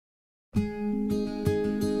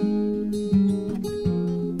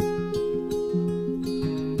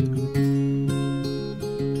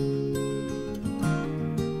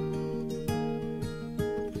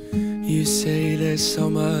so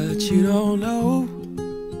much you don't know.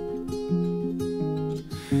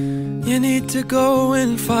 You need to go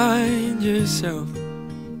and find yourself.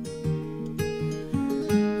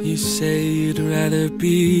 You say you'd rather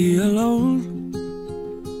be alone,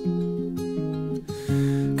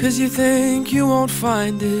 'cause you think you won't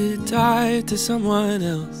find it tied to someone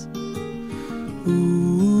else. Who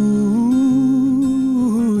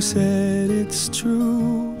said it's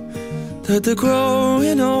true that the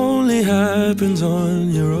growing only happens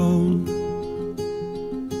on your own?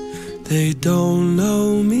 They don't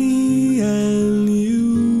know me and you.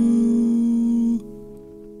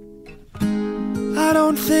 I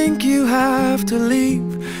don't think you have to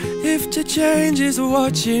leave. If to change is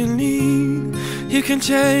what you need, you can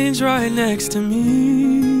change right next to me.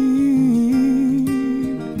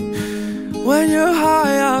 When you're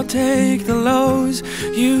high, I'll take the lows.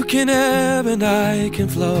 You can ebb and I can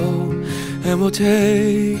flow, and we'll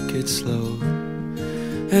take it slow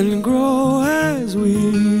and grow as we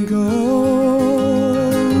go.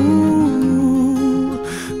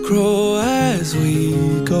 Grow as we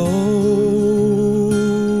go.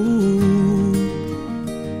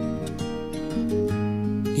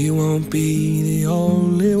 You won't be the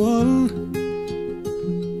only one.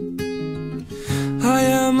 I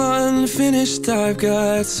am unfinished, I've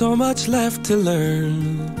got so much left to learn.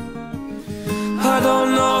 I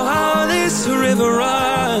don't know how this river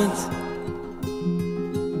runs,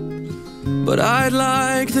 but I'd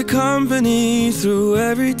like the company through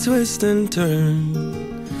every twist and turn.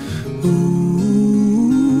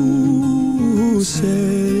 Who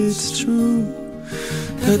said it's true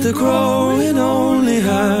that the growing only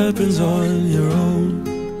happens on your own?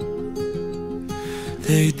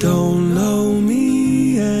 They don't know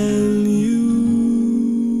me and you.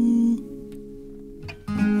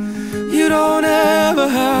 You don't ever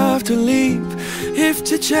have to leave. If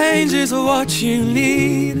to change is what you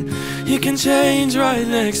need, you can change right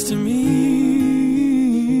next to me.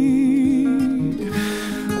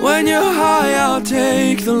 When you're high, I'll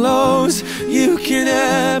take the lows. You can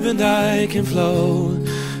ebb and I can flow,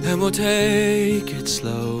 and we'll take it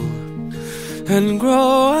slow and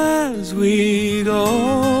grow as we go.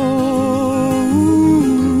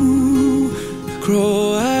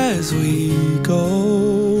 Grow as we go.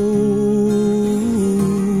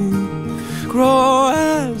 Grow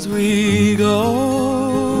as we go.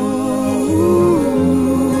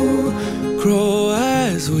 Grow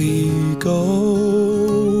as we go.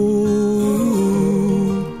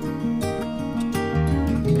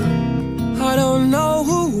 I don't know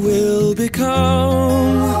who we'll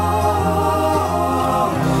become.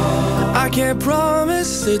 I can't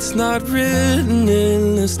promise, it's not written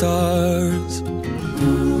in the stars,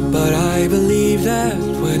 but I believe that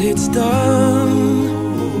when it's done,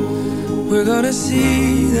 we're gonna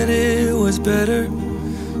see that it was better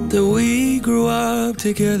that we grew up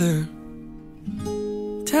together.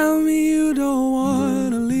 Tell me you don't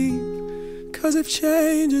wanna leave, 'cause if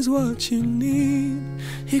change is what you need,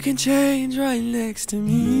 you can change right next to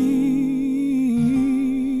me.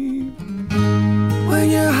 When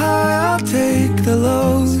you're high, I'll take the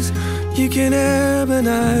lows. You can ebb and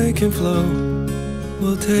I can flow.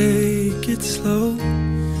 We'll take it slow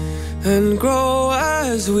and grow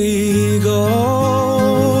as we go.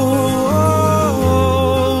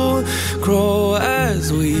 Grow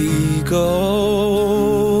as we go.